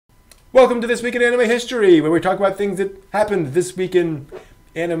Welcome to This Week in Anime History, where we talk about things that happened this week in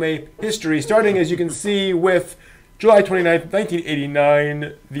anime history, starting, as you can see, with July 29th,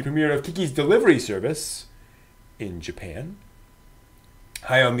 1989, the premiere of Kiki's Delivery Service in Japan.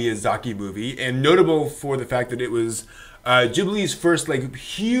 Hayao Miyazaki movie, and notable for the fact that it was Ghibli's first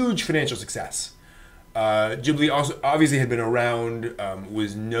huge financial success. Ghibli also obviously had been around,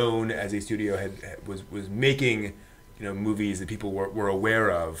 was known as a studio, was making movies that people were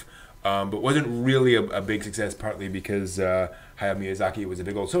aware of. But wasn't really a big success, partly because Hayao Miyazaki was a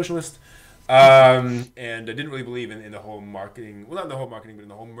big old socialist, and didn't really believe in the whole marketing, well, not the whole marketing, but in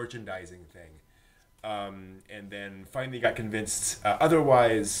the whole merchandising thing. And then finally got convinced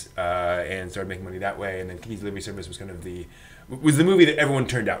otherwise, and started making money that way. And then Kiki's Delivery Service was kind of the movie that everyone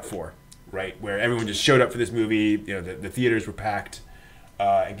turned out for, right? Where everyone just showed up for this movie. The theaters were packed,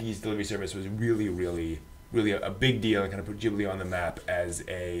 and Kiki's Delivery Service was really a big deal, and kind of put Ghibli on the map as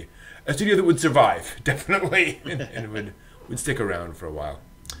a studio that would survive, definitely, and would stick around for a while.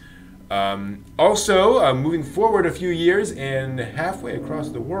 Also, moving forward a few years and halfway across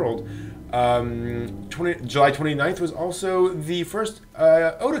the world, July 29th was also the first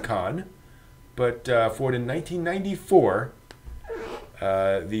Otakon, but forward in 1994,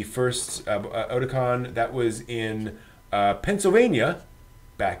 the first Otakon that was in Pennsylvania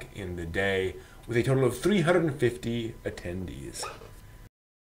back in the day, with a total of 350 attendees.